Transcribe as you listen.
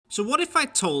So what if I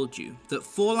told you that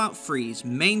Fallout 3's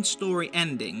main story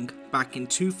ending back in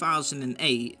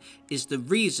 2008 is the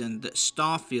reason that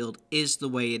Starfield is the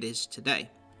way it is today?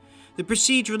 The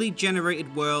procedurally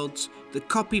generated worlds, the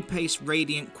copy-paste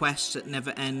Radiant quests that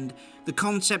never end, the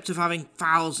concept of having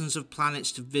thousands of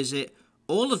planets to visit,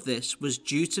 all of this was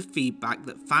due to feedback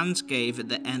that fans gave at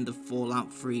the end of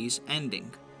Fallout 3's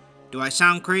ending. Do I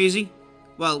sound crazy?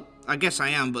 Well, I guess I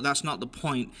am, but that's not the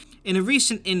point. In a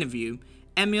recent interview,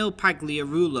 Emil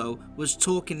Pagliarulo was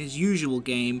talking his usual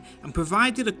game and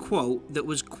provided a quote that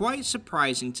was quite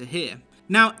surprising to hear.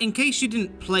 Now, in case you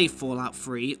didn't play Fallout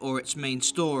 3 or its main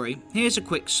story, here's a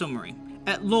quick summary.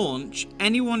 At launch,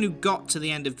 anyone who got to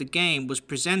the end of the game was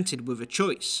presented with a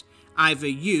choice. Either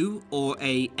you or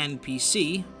a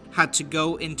NPC had to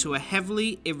go into a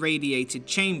heavily irradiated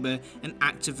chamber and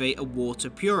activate a water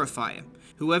purifier.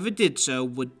 Whoever did so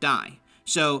would die.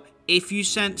 So, if you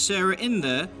sent Sarah in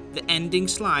there, the ending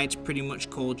slides pretty much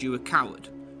called you a coward.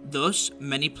 Thus,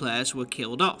 many players were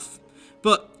killed off.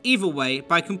 But either way,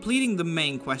 by completing the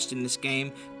main quest in this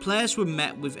game, players were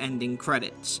met with ending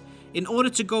credits. In order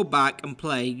to go back and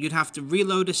play, you'd have to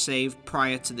reload a save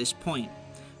prior to this point.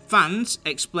 Fans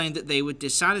explained that they were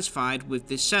dissatisfied with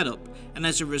this setup, and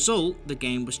as a result, the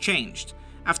game was changed.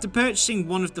 After purchasing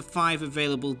one of the 5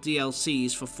 available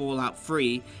DLCs for Fallout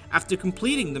 3, after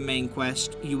completing the main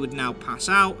quest, you would now pass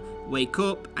out, wake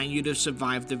up, and you'd have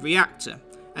survived the reactor,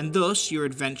 and thus your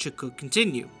adventure could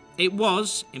continue. It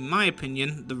was, in my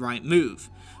opinion, the right move.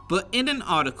 But in an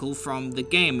article from The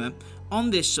Gamer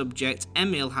on this subject,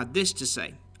 Emil had this to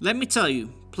say: "Let me tell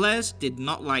you, players did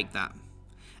not like that.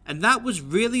 And that was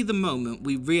really the moment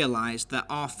we realised that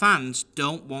our fans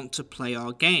don't want to play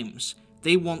our games.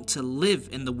 They want to live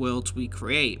in the worlds we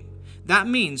create. That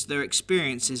means their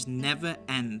experiences never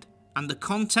end, and the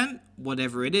content,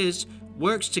 whatever it is,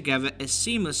 works together as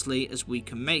seamlessly as we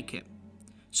can make it."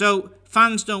 So,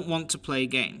 fans don't want to play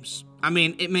games. I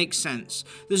mean, it makes sense.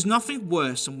 There's nothing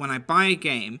worse than when I buy a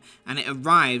game and it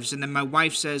arrives and then my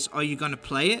wife says, "Are you going to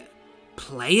play it?"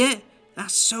 Play it?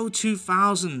 That's so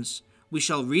 2000s. We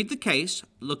shall read the case,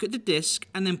 look at the disc,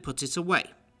 and then put it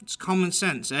away. It's common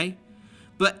sense, eh?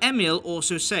 But Emil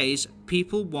also says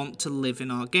people want to live in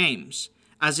our games,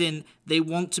 as in they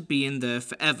want to be in there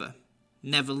forever,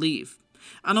 never leave.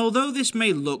 And although this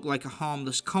may look like a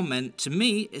harmless comment, to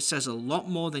me it says a lot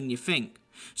more than you think.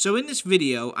 So in this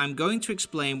video I'm going to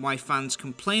explain why fans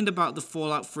complained about the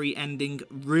Fallout 3 ending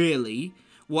really,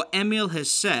 what Emil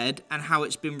has said, and how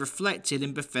it's been reflected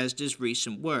in Bethesda's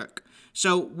recent work.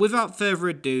 So without further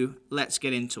ado, let's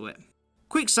get into it.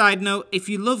 Quick side note, if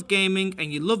you love gaming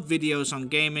and you love videos on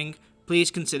gaming,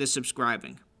 please consider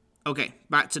subscribing. Okay,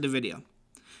 back to the video.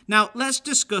 Now, let's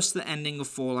discuss the ending of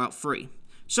Fallout 3.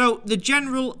 So, the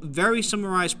general, very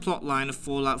summarised plotline of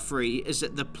Fallout 3 is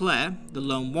that the player, the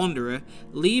lone wanderer,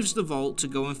 leaves the vault to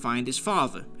go and find his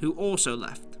father, who also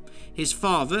left. His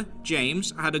father,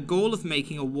 James, had a goal of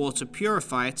making a water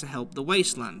purifier to help the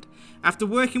wasteland. After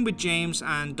working with James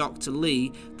and Dr.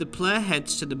 Lee, the player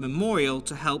heads to the memorial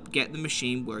to help get the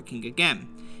machine working again.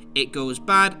 It goes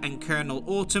bad and Colonel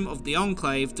Autumn of the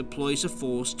Enclave deploys a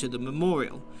force to the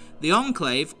memorial. The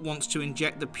Enclave wants to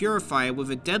inject the purifier with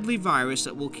a deadly virus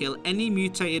that will kill any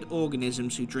mutated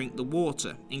organisms who drink the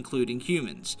water, including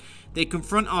humans. They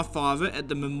confront our father at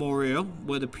the memorial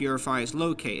where the purifier is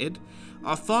located.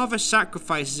 Our father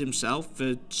sacrifices himself.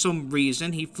 For some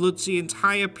reason, he floods the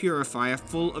entire purifier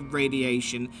full of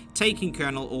radiation, taking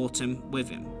Colonel Autumn with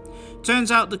him.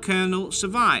 Turns out the Colonel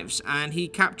survives, and he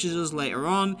captures us later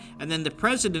on, and then the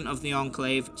President of the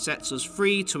Enclave sets us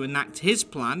free to enact his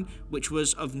plan, which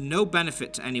was of no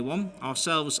benefit to anyone,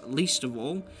 ourselves least of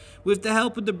all. With the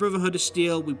help of the Brotherhood of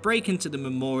Steel, we break into the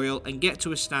memorial and get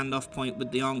to a standoff point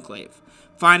with the Enclave.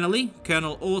 Finally,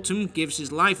 Colonel Autumn gives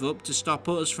his life up to stop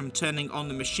us from turning on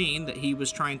the machine that he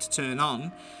was trying to turn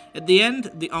on. At the end,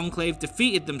 the Enclave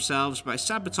defeated themselves by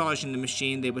sabotaging the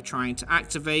machine they were trying to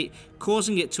activate,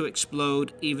 causing it to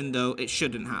explode even though it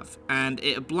shouldn't have, and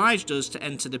it obliged us to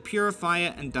enter the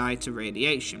purifier and die to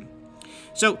radiation.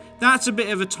 So that's a bit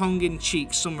of a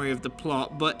tongue-in-cheek summary of the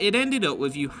plot, but it ended up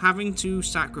with you having to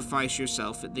sacrifice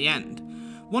yourself at the end.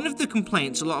 One of the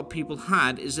complaints a lot of people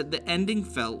had is that the ending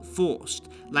felt forced,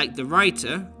 like the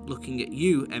writer, looking at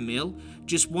you, Emil,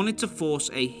 just wanted to force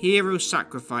a hero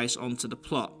sacrifice onto the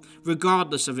plot,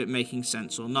 regardless of it making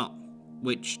sense or not,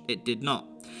 which it did not.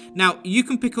 Now, you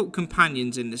can pick up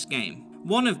companions in this game.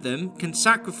 One of them can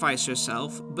sacrifice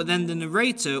herself, but then the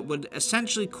narrator would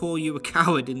essentially call you a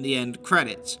coward in the end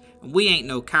credits, and we ain't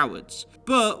no cowards.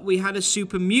 But we had a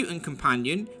super mutant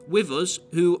companion with us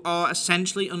who are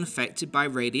essentially unaffected by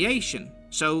radiation.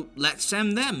 so let's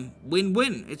send them.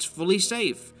 Win-win, it's fully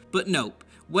safe. But nope,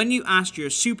 when you asked your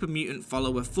super mutant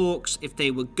follower Forks if they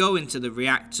would go into the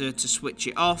reactor to switch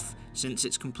it off, since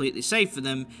it's completely safe for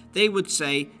them, they would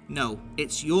say, no,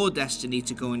 it's your destiny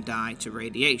to go and die to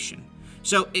radiation.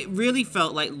 So it really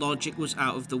felt like logic was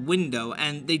out of the window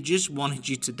and they just wanted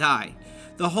you to die.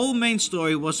 The whole main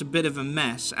story was a bit of a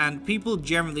mess and people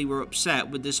generally were upset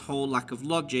with this whole lack of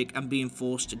logic and being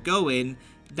forced to go in,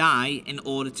 die in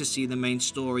order to see the main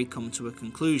story come to a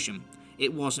conclusion.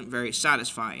 It wasn't very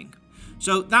satisfying.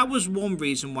 So that was one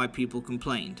reason why people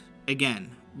complained.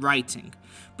 Again, writing.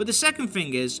 But the second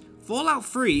thing is, Fallout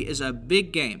 3 is a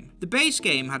big game. The base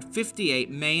game had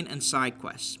 58 main and side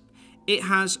quests. It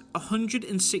has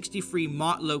 163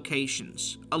 marked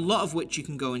locations, a lot of which you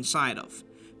can go inside of.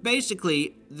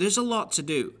 Basically, there's a lot to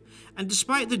do, and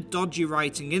despite the dodgy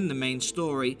writing in the main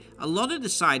story, a lot of the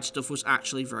side stuff was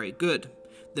actually very good.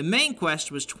 The main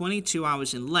quest was 22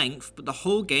 hours in length, but the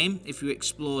whole game, if you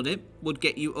explored it, would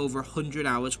get you over 100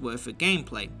 hours worth of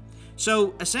gameplay.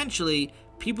 So essentially,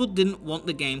 people didn't want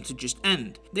the game to just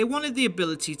end. They wanted the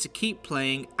ability to keep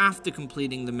playing after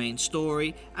completing the main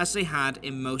story, as they had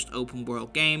in most open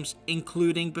world games,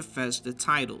 including Bethesda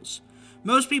titles.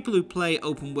 Most people who play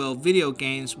open world video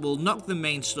games will knock the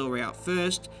main story out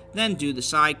first, then do the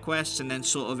side quests and then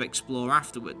sort of explore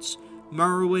afterwards.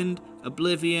 Morrowind,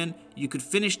 Oblivion, you could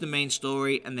finish the main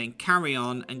story and then carry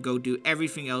on and go do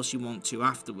everything else you want to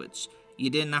afterwards.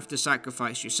 You didn't have to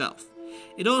sacrifice yourself.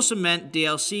 It also meant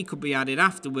DLC could be added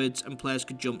afterwards and players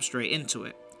could jump straight into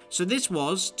it. So this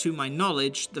was, to my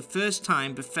knowledge, the first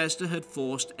time Bethesda had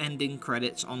forced ending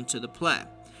credits onto the player.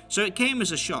 So it came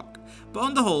as a shock. But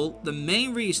on the whole, the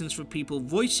main reasons for people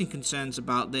voicing concerns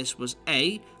about this was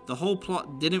A, the whole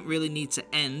plot didn't really need to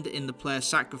end in the player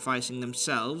sacrificing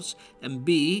themselves, and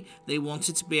B, they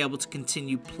wanted to be able to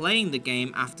continue playing the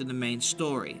game after the main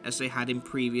story, as they had in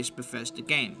previous Bethesda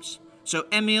games. So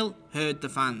Emil heard the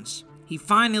fans. He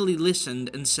finally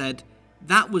listened and said,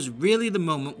 that was really the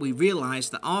moment we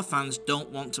realized that our fans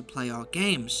don't want to play our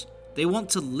games. They want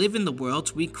to live in the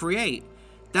worlds we create.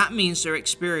 That means their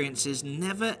experiences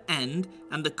never end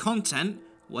and the content,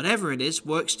 whatever it is,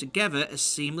 works together as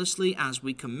seamlessly as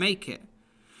we can make it.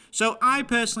 So I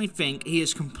personally think he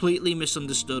has completely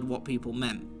misunderstood what people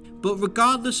meant. But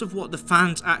regardless of what the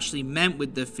fans actually meant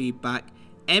with their feedback,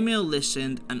 Emil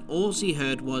listened and all he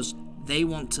heard was, they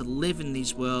want to live in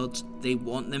these worlds, they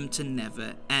want them to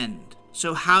never end.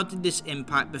 So how did this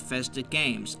impact Bethesda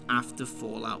games after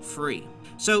Fallout 3?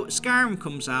 So Skyrim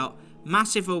comes out,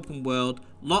 massive open world,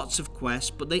 lots of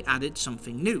quests, but they added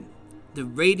something new. The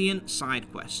Radiant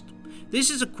side quest. This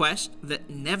is a quest that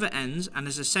never ends and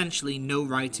has essentially no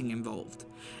writing involved.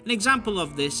 An example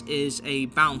of this is a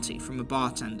bounty from a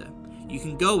bartender. You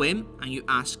can go in and you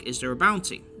ask, is there a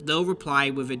bounty? They'll reply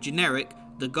with a generic,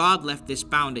 the guard left this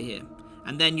bounty here,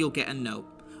 and then you'll get a note.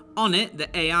 On it,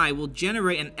 the AI will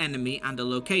generate an enemy and a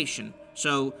location,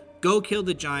 so go kill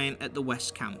the giant at the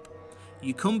west camp.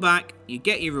 You come back, you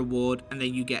get your reward, and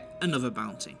then you get another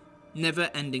bounty. Never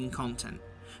ending content.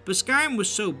 But Skyrim was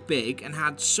so big and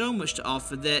had so much to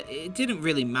offer that it didn't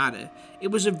really matter. It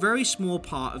was a very small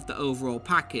part of the overall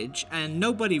package, and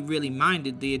nobody really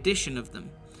minded the addition of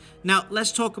them. Now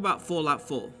let's talk about Fallout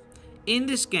 4. In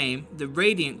this game, the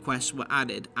Radiant quests were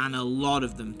added, and a lot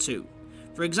of them too.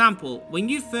 For example, when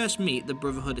you first meet the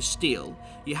Brotherhood of Steel,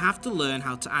 you have to learn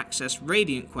how to access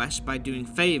Radiant quests by doing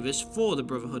favours for the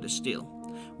Brotherhood of Steel.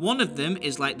 One of them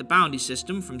is like the bounty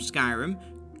system from Skyrim,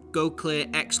 go clear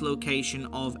X location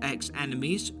of X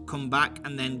enemies, come back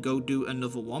and then go do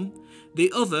another one.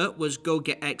 The other was go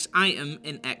get X item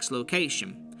in X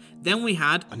location. Then we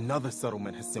had another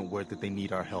settlement has sent word that they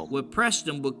need our help, where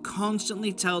Preston would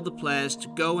constantly tell the players to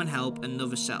go and help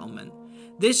another settlement.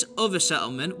 This other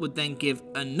settlement would then give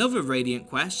another Radiant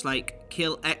quest like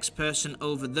kill X person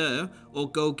over there or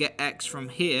go get X from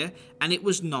here, and it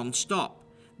was non-stop.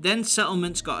 Then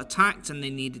settlements got attacked and they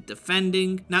needed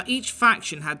defending. Now each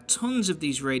faction had tons of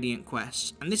these Radiant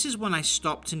quests, and this is when I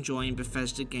stopped enjoying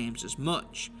Bethesda games as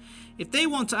much. If they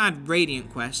want to add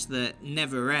Radiant quests that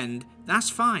never end,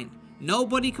 that's fine.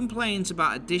 Nobody complains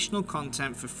about additional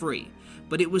content for free,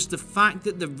 but it was the fact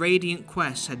that the Radiant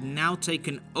quests had now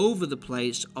taken over the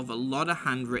place of a lot of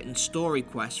handwritten story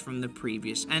quests from the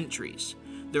previous entries.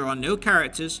 There are no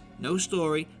characters, no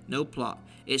story, no plot.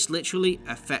 It's literally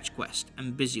a fetch quest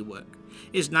and busy work.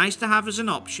 It's nice to have as an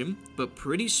option, but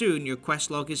pretty soon your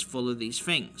quest log is full of these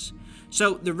things.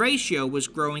 So the ratio was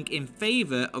growing in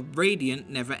favour of Radiant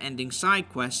never-ending side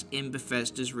quests in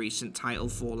Bethesda's recent title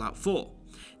Fallout 4.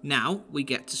 Now we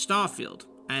get to Starfield,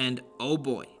 and oh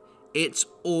boy, it's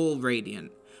all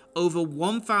Radiant. over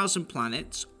 1,000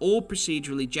 planets, all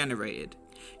procedurally generated.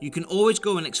 You can always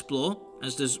go and explore,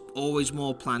 as there's always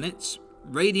more planets.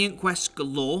 Radiant quests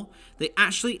galore. They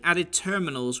actually added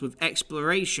terminals with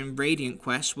exploration radiant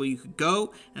quests where you could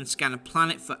go and scan a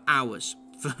planet for hours,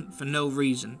 for no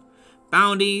reason.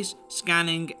 Bounties,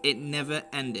 scanning, it never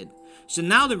ended. So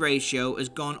now the ratio has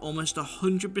gone almost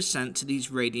 100% to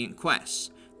these radiant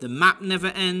quests. The map never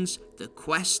ends, the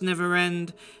quests never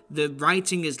end, the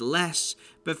writing is less.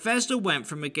 Bethesda went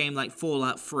from a game like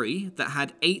Fallout 3 that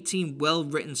had 18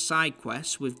 well-written side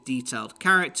quests with detailed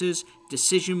characters,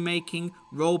 decision making,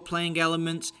 role-playing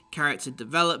elements, character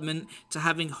development, to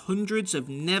having hundreds of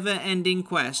never-ending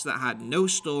quests that had no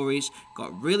stories,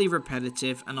 got really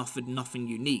repetitive and offered nothing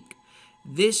unique.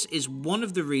 This is one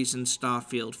of the reasons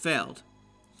Starfield failed.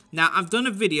 Now, I've done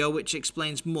a video which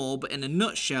explains more, but in a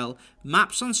nutshell,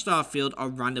 maps on Starfield are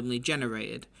randomly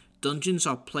generated. Dungeons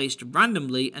are placed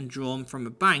randomly and drawn from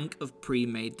a bank of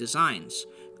pre-made designs.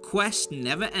 Quests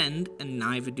never end, and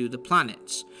neither do the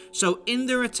planets. So in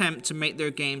their attempt to make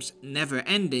their games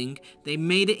never-ending, they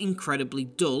made it incredibly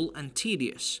dull and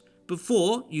tedious.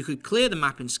 Before, you could clear the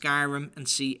map in Skyrim and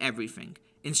see everything.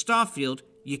 In Starfield,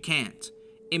 you can't.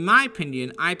 In my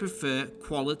opinion, I prefer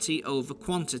quality over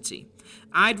quantity.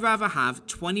 I'd rather have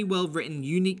 20 well-written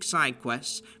unique side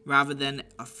quests rather than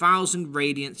 1,000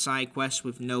 Radiant side quests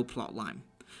with no plotline.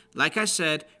 Like I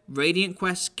said, Radiant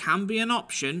quests can be an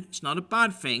option, it's not a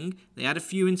bad thing, they had a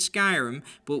few in Skyrim,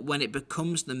 but when it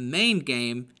becomes the main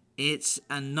game, it's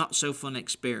a not so fun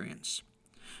experience.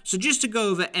 So just to go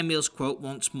over Emil's quote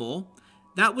once more,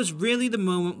 that was really the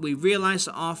moment we realised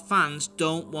that our fans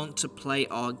don't want to play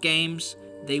our games,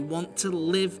 they want to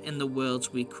live in the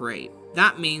worlds we create.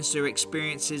 That means their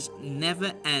experiences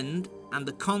never end, and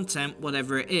the content,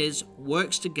 whatever it is,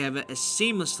 works together as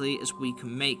seamlessly as we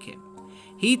can make it.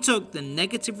 He took the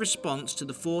negative response to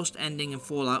the forced ending in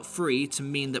Fallout 3 to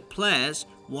mean that players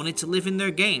wanted to live in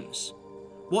their games.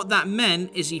 What that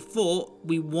meant is he thought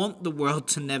we want the world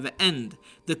to never end,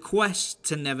 the quests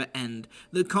to never end,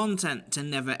 the content to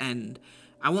never end.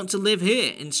 I want to live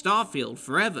here in Starfield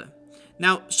forever.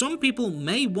 Now, some people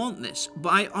may want this, but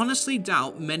I honestly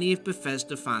doubt many of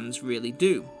Bethesda fans really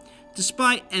do.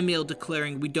 Despite Emil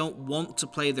declaring we don't want to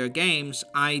play their games,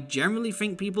 I generally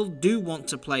think people do want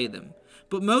to play them.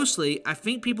 But mostly, I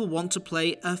think people want to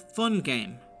play a fun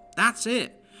game. That's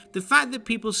it. The fact that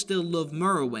people still love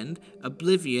Morrowind,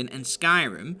 Oblivion and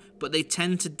Skyrim, but they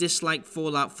tend to dislike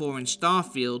Fallout 4 and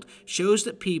Starfield, shows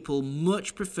that people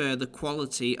much prefer the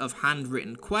quality of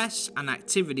handwritten quests and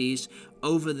activities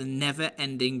over the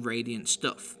never-ending Radiant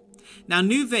stuff. Now,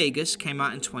 New Vegas came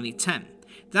out in 2010.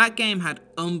 That game had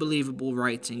unbelievable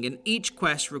writing, and each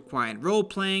quest required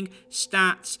role-playing,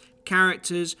 stats,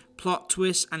 characters, plot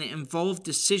twists, and it involved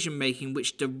decision-making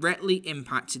which directly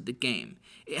impacted the game.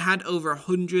 It had over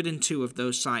 102 of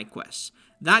those side quests.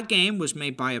 That game was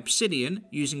made by Obsidian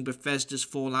using Bethesda's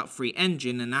Fallout 3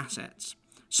 engine and assets.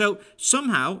 So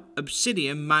somehow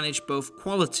Obsidian managed both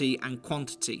quality and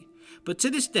quantity. But to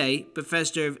this day,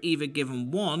 Bethesda have either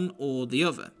given one or the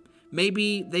other.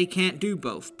 Maybe they can't do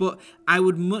both, but I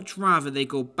would much rather they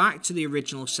go back to the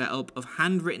original setup of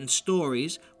handwritten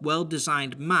stories,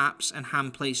 well-designed maps, and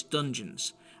hand-placed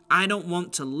dungeons. I don't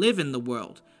want to live in the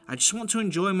world, I just want to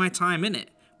enjoy my time in it,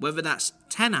 whether that's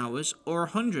 10 hours or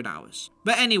 100 hours.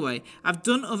 But anyway, I've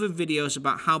done other videos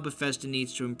about how Bethesda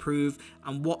needs to improve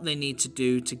and what they need to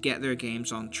do to get their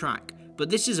games on track, but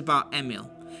this is about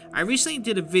Emil. I recently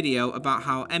did a video about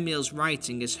how Emil's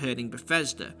writing is hurting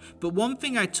Bethesda, but one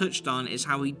thing I touched on is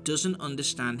how he doesn't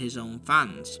understand his own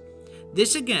fans.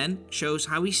 This again shows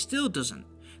how he still doesn't.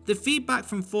 The feedback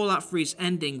from Fallout 3's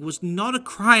ending was not a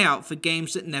cry out for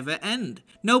games that never end.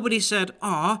 Nobody said,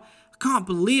 "Aw, I can't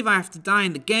believe I have to die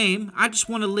in the game, I just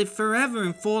want to live forever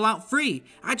in Fallout 3,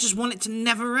 I just want it to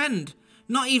never end,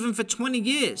 not even for 20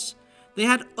 years. They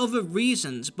had other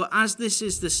reasons, but as this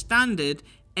is the standard,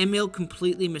 Emil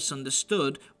completely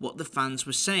misunderstood what the fans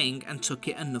were saying and took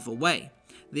it another way.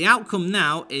 The outcome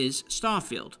now is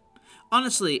Starfield.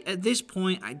 Honestly, at this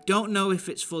point, I don't know if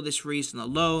it's for this reason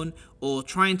alone, or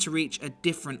trying to reach a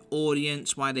different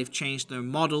audience, why they've changed their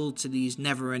model to these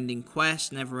never-ending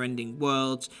quests, never-ending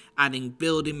worlds, adding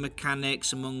building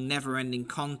mechanics among never-ending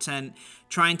content,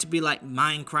 trying to be like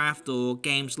Minecraft or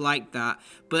games like that,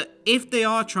 but if they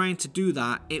are trying to do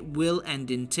that, it will end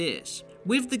in tears.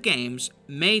 With the games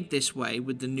made this way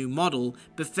with the new model,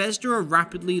 Bethesda are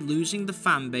rapidly losing the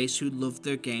fanbase who love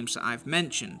their games that I've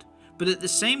mentioned. But at the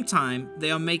same time, they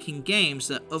are making games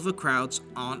that other crowds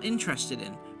aren't interested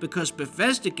in, because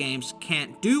Bethesda games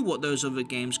can't do what those other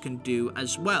games can do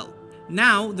as well.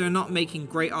 Now they're not making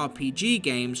great RPG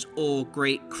games or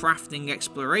great crafting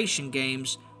exploration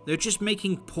games, they're just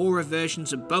making poorer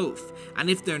versions of both, and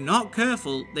if they're not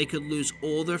careful, they could lose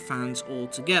all their fans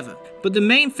altogether. But the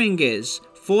main thing is,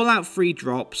 Fallout 3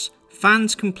 drops,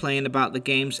 fans complain about the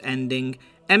game's ending,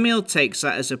 Emil takes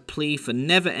that as a plea for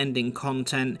never-ending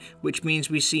content, which means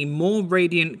we see more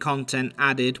Radiant content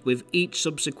added with each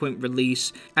subsequent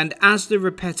release, and as the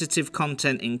repetitive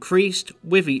content increased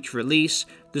with each release,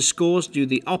 the scores do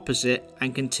the opposite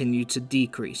and continue to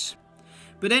decrease.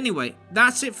 But anyway,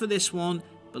 that's it for this one.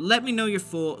 But let me know your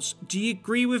thoughts. Do you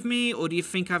agree with me, or do you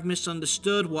think I've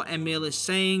misunderstood what Emil is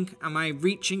saying? Am I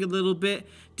reaching a little bit?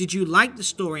 Did you like the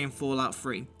story in Fallout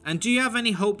 3? And do you have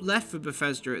any hope left for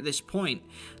Bethesda at this point?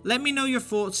 Let me know your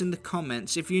thoughts in the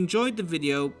comments. If you enjoyed the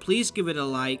video, please give it a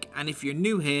like, and if you're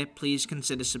new here, please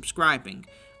consider subscribing.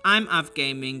 I'm Av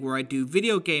Gaming, where I do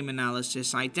video game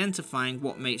analysis, identifying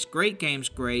what makes great games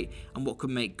great, and what could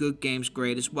make good games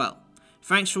great as well.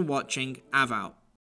 Thanks for watching, Av out.